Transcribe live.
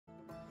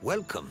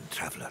Welcome,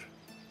 traveler,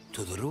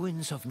 to the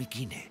ruins of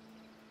Mycenae.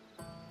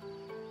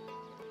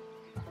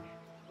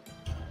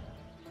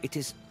 It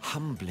is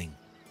humbling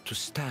to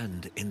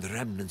stand in the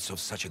remnants of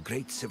such a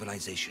great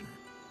civilization.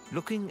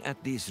 Looking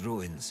at these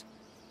ruins,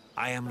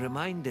 I am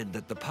reminded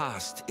that the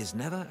past is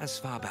never as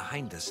far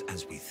behind us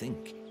as we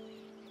think.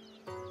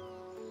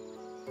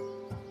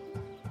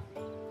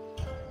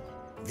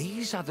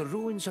 These are the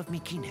ruins of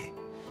Mycenae,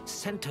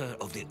 center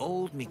of the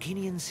old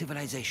Mycenaean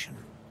civilization.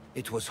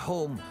 It was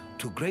home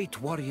to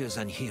great warriors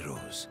and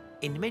heroes.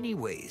 In many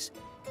ways,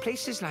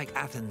 places like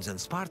Athens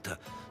and Sparta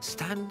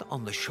stand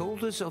on the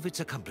shoulders of its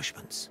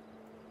accomplishments.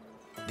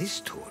 This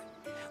tour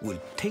will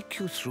take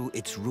you through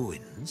its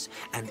ruins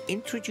and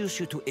introduce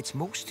you to its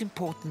most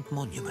important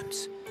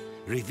monuments,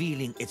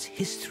 revealing its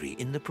history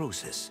in the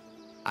process.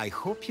 I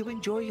hope you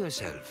enjoy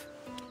yourself.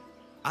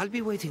 I'll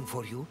be waiting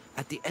for you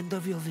at the end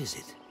of your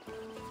visit.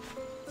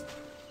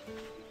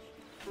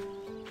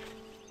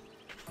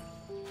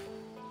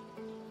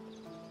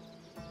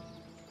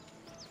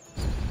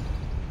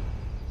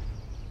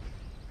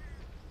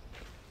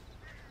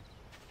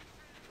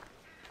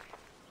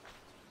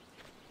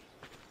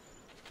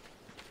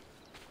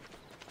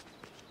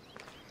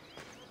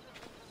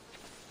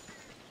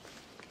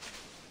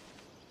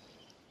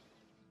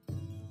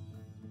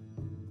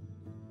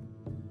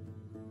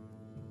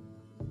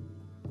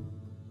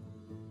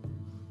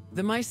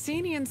 The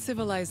Mycenaean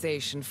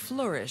civilization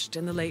flourished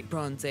in the Late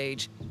Bronze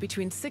Age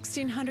between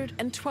 1600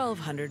 and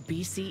 1200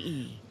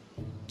 BCE.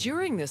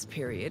 During this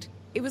period,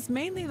 it was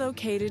mainly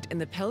located in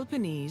the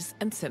Peloponnese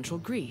and central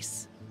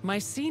Greece.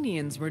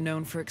 Mycenaeans were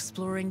known for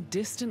exploring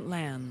distant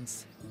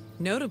lands.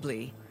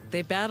 Notably,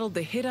 they battled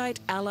the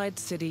Hittite-allied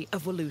city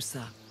of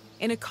Walusa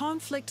in a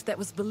conflict that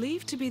was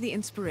believed to be the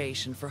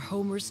inspiration for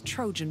Homer's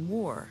Trojan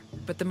War.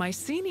 But the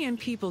Mycenaean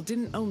people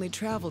didn't only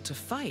travel to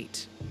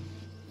fight.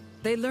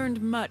 They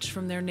learned much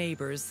from their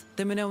neighbors,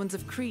 the Minoans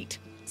of Crete,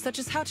 such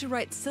as how to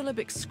write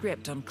syllabic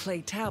script on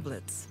clay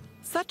tablets.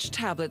 Such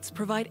tablets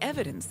provide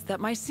evidence that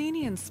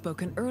Mycenaeans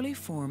spoke an early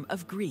form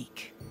of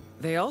Greek.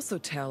 They also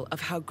tell of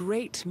how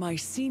great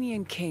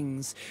Mycenaean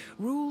kings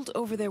ruled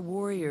over their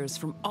warriors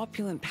from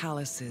opulent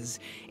palaces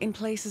in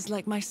places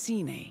like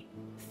Mycenae,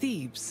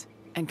 Thebes,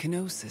 and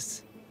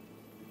Knossos.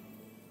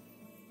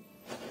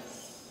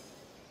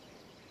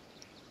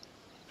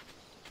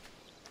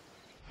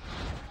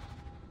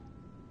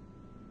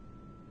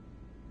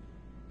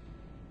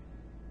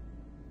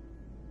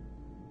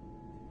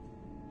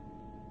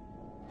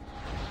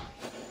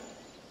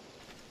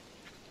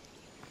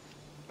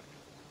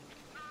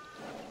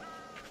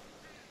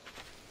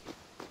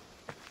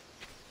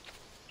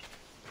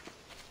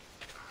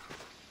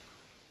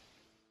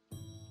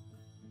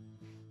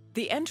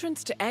 The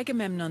entrance to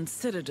Agamemnon's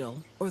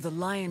citadel, or the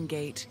Lion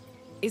Gate,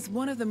 is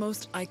one of the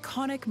most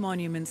iconic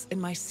monuments in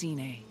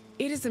Mycenae.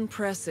 It is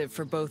impressive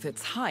for both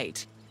its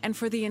height and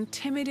for the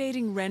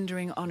intimidating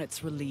rendering on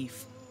its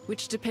relief,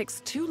 which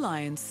depicts two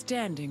lions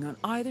standing on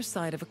either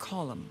side of a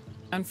column.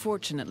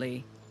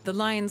 Unfortunately, the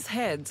lions'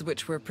 heads,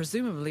 which were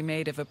presumably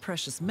made of a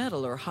precious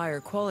metal or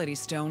higher quality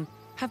stone,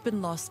 have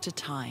been lost to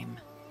time.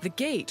 The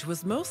gate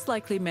was most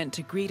likely meant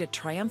to greet a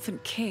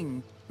triumphant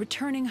king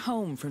returning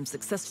home from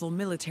successful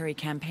military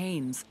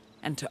campaigns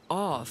and to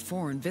awe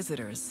foreign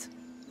visitors.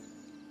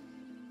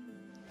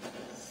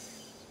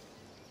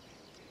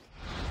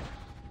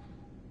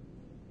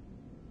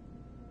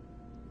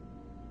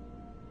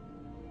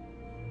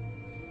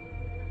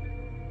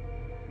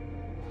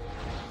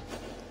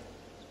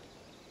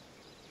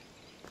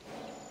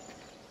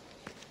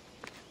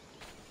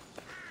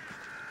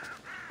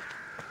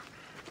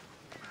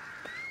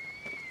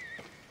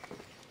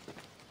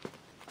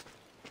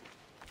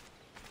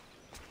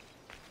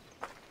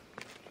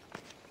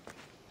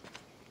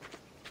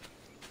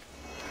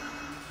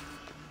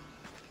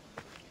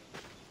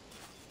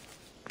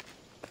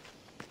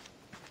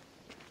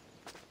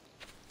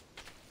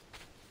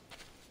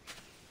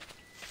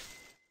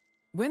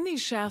 When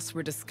these shafts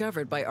were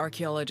discovered by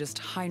archaeologist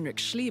Heinrich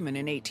Schliemann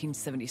in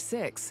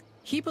 1876,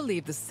 he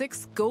believed the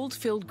 6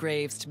 gold-filled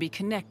graves to be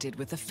connected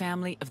with the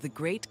family of the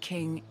great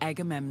king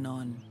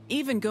Agamemnon,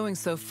 even going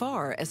so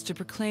far as to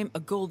proclaim a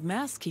gold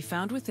mask he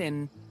found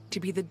within to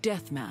be the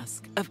death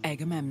mask of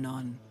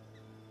Agamemnon.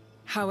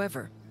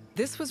 However,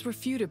 this was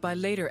refuted by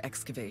later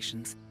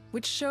excavations,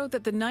 which showed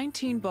that the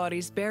 19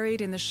 bodies buried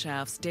in the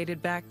shafts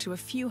dated back to a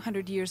few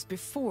hundred years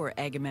before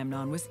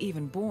Agamemnon was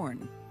even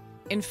born.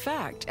 In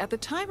fact, at the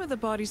time of the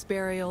body's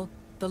burial,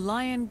 the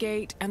Lion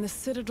Gate and the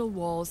citadel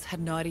walls had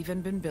not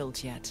even been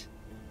built yet.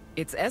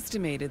 It's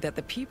estimated that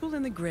the people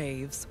in the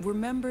graves were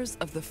members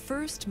of the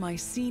first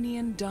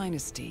Mycenaean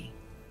dynasty.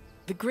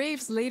 The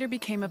graves later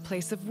became a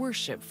place of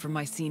worship for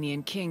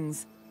Mycenaean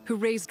kings, who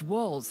raised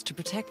walls to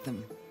protect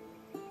them.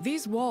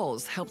 These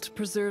walls helped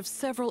preserve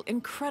several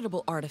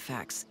incredible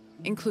artifacts,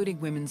 including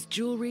women's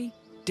jewelry,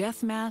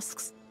 death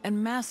masks,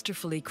 and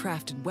masterfully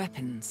crafted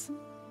weapons.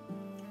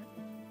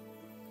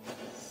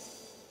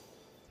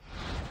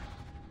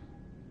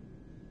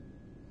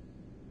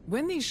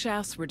 When these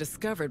shafts were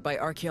discovered by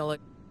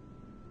archaeologists,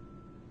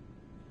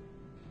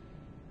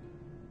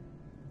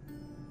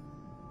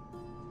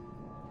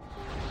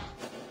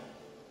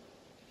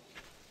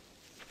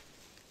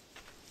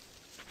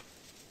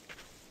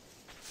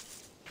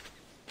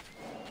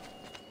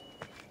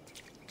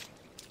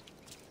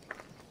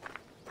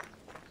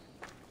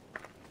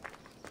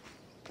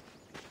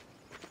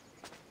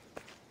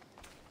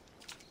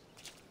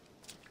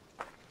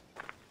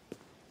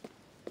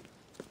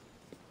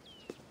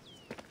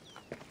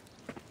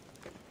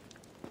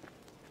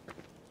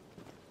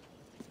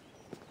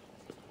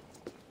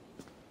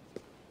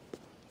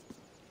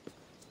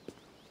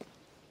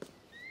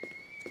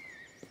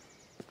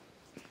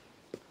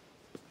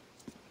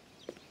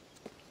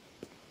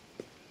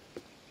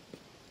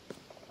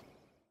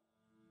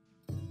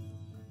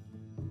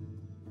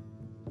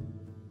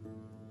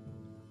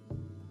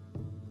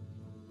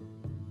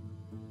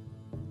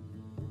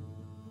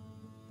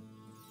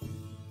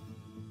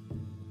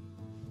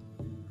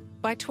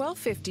 By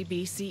 1250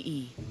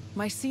 BCE,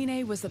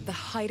 Mycenae was at the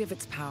height of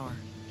its power,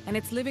 and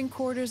its living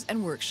quarters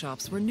and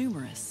workshops were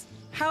numerous.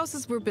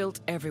 Houses were built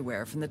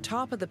everywhere, from the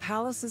top of the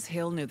palace's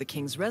hill near the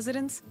king's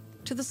residence,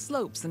 to the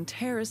slopes and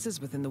terraces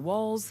within the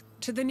walls,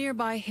 to the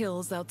nearby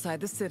hills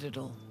outside the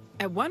citadel.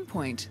 At one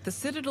point, the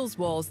citadel's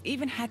walls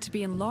even had to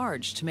be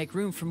enlarged to make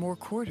room for more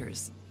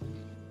quarters.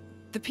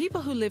 The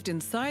people who lived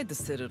inside the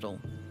citadel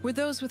were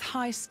those with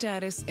high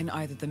status in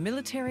either the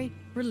military,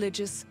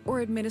 religious, or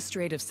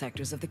administrative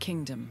sectors of the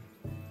kingdom.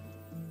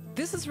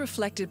 This is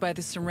reflected by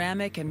the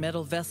ceramic and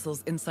metal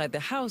vessels inside the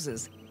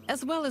houses,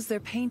 as well as their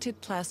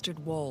painted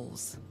plastered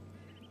walls.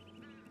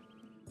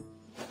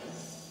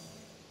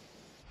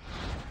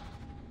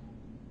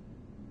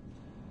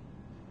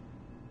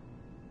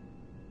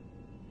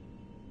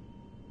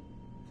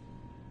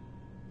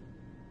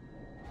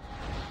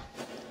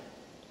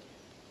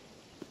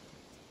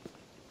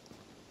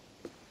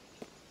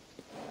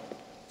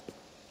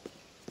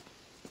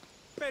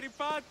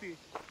 Περιπάτη!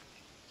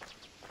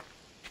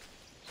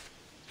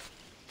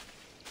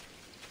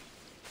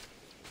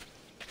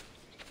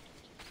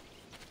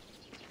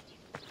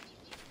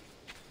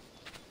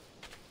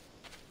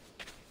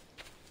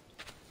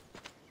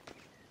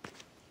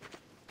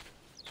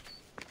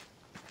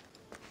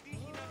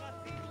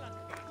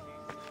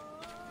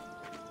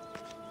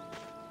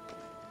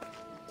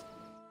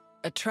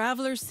 A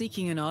traveler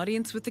seeking an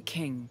audience with the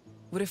king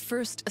would have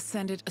first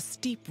ascended a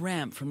steep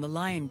ramp from the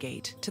Lion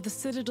Gate to the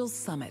citadel's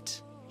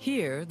summit.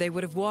 Here, they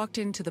would have walked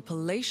into the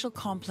palatial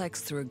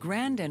complex through a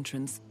grand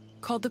entrance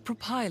called the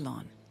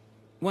Propylon.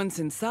 Once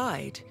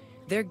inside,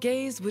 their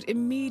gaze would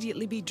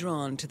immediately be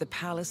drawn to the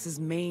palace's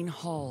main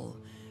hall,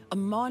 a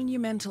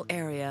monumental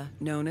area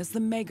known as the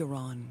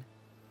Megaron.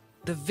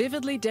 The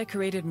vividly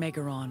decorated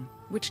Megaron,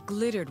 which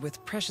glittered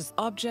with precious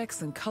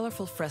objects and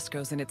colorful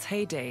frescoes in its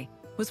heyday,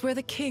 was where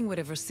the king would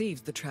have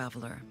received the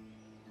traveler.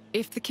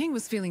 If the king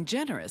was feeling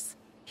generous,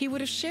 he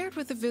would have shared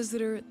with the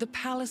visitor the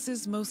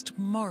palace's most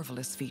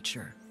marvelous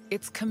feature,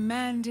 its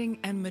commanding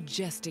and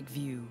majestic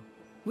view,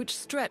 which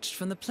stretched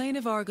from the plain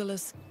of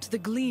Argolis to the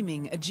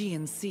gleaming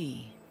Aegean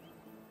Sea.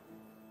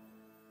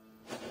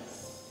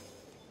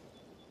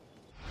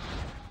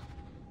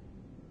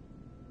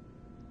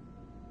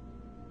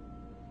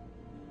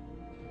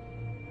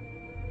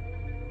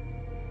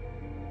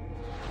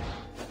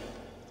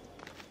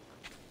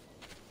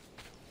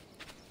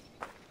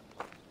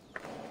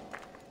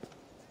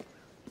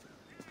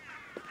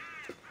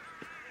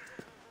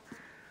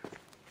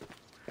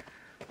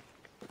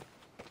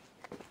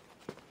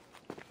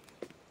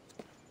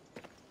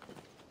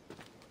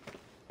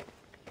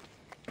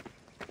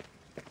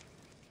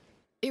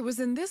 It was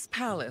in this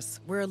palace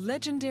where a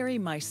legendary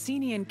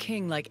Mycenaean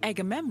king like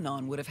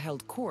Agamemnon would have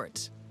held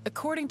court.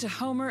 According to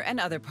Homer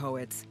and other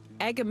poets,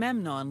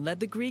 Agamemnon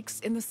led the Greeks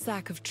in the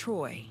sack of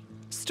Troy.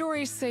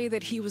 Stories say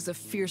that he was a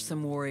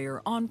fearsome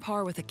warrior on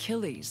par with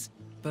Achilles,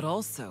 but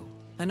also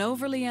an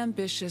overly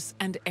ambitious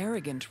and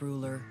arrogant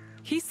ruler.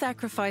 He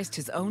sacrificed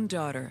his own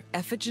daughter,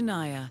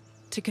 Iphigenia,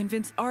 to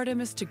convince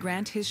Artemis to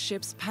grant his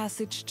ships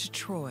passage to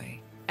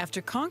Troy.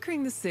 After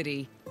conquering the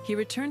city, he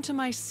returned to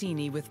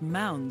Mycenae with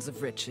mounds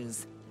of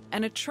riches,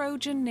 and a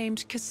Trojan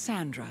named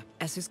Cassandra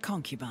as his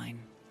concubine.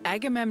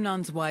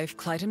 Agamemnon's wife,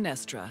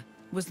 Clytemnestra,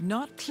 was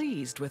not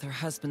pleased with her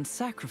husband's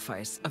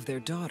sacrifice of their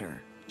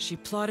daughter. She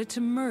plotted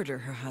to murder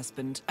her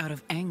husband out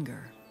of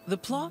anger. The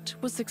plot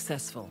was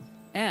successful,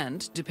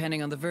 and,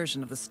 depending on the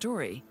version of the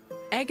story,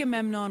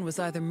 Agamemnon was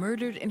either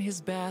murdered in his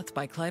bath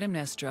by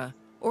Clytemnestra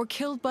or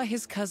killed by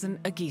his cousin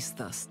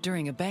Aegisthus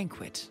during a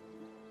banquet.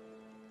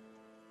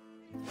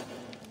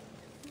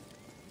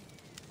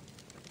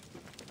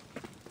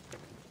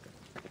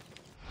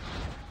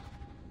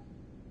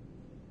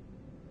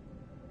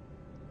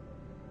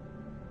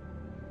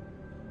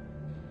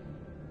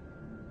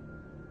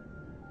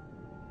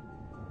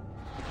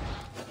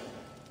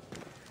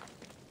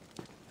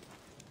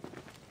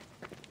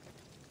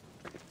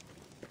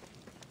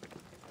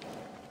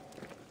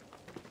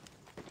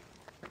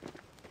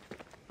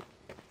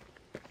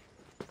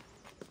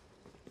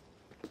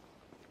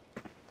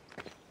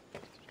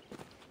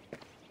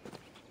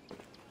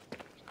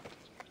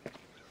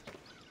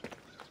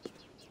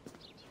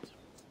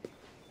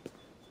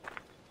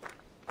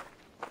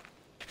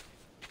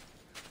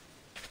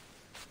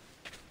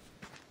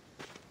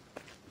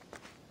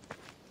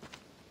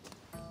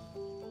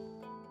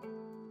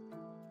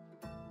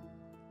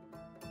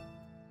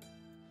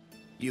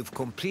 You've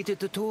completed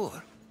the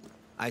tour.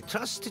 I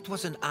trust it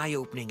was an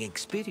eye-opening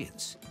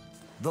experience.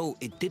 Though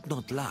it did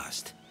not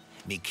last,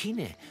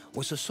 Mycenae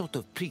was a sort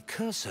of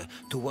precursor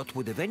to what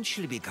would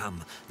eventually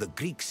become the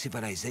Greek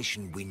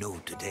civilization we know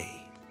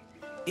today.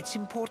 It's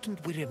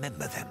important we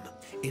remember them,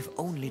 if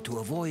only to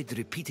avoid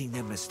repeating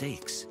their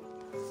mistakes.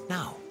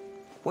 Now,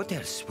 what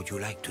else would you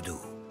like to do?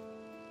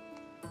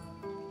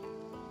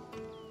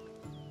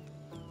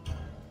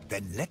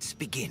 Then let's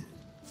begin.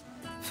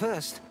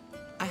 First,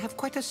 I have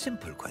quite a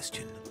simple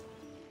question.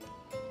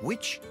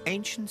 Which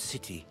ancient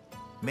city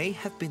may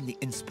have been the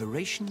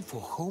inspiration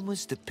for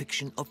Homer's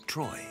depiction of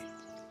Troy?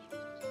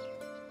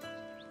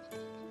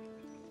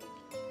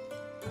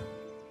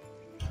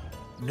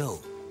 No,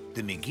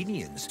 the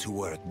Mycenaeans who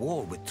were at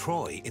war with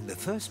Troy in the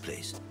first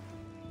place.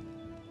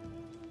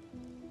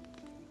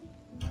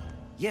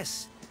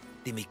 Yes,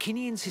 the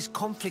Mycenaeans'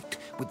 conflict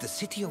with the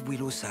city of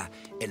Wilusa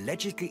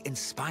allegedly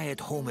inspired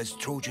Homer's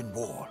Trojan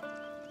War.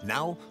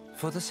 Now,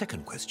 for the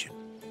second question.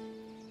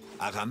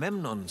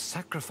 Agamemnon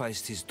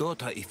sacrificed his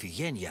daughter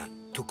Iphigenia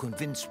to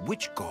convince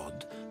which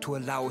god to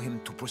allow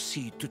him to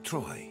proceed to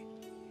Troy?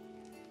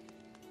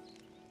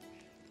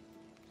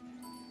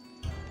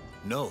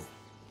 No,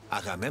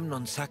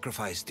 Agamemnon's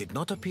sacrifice did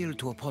not appeal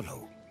to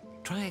Apollo.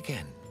 Try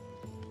again.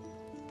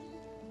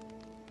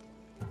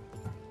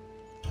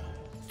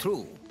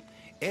 True,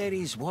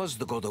 Ares was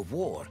the god of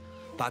war,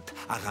 but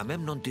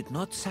Agamemnon did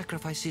not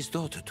sacrifice his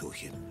daughter to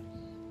him.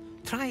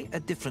 Try a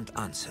different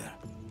answer.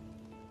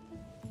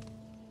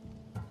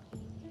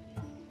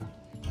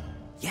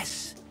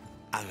 Yes,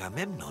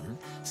 Agamemnon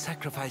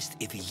sacrificed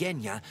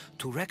Iphigenia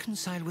to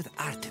reconcile with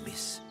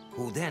Artemis,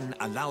 who then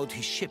allowed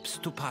his ships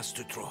to pass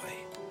to Troy.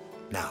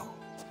 Now,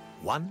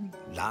 one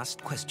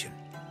last question.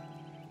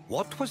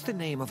 What was the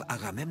name of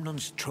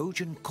Agamemnon's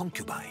Trojan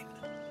concubine?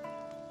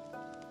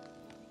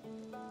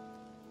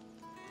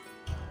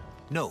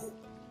 No,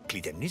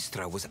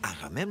 Clytemnestra was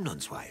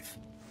Agamemnon's wife.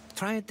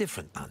 Try a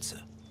different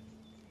answer.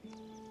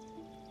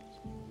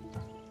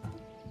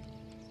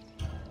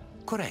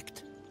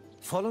 Correct.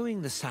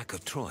 Following the sack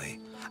of Troy,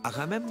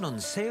 Agamemnon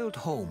sailed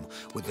home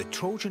with a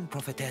Trojan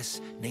prophetess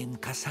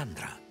named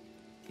Cassandra.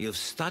 You've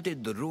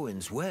studied the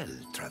ruins well,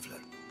 traveler.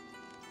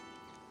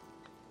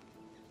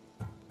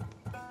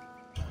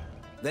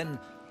 Then,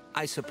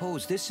 I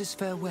suppose this is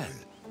farewell.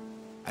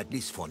 At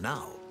least for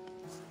now.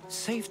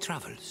 Safe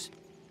travels.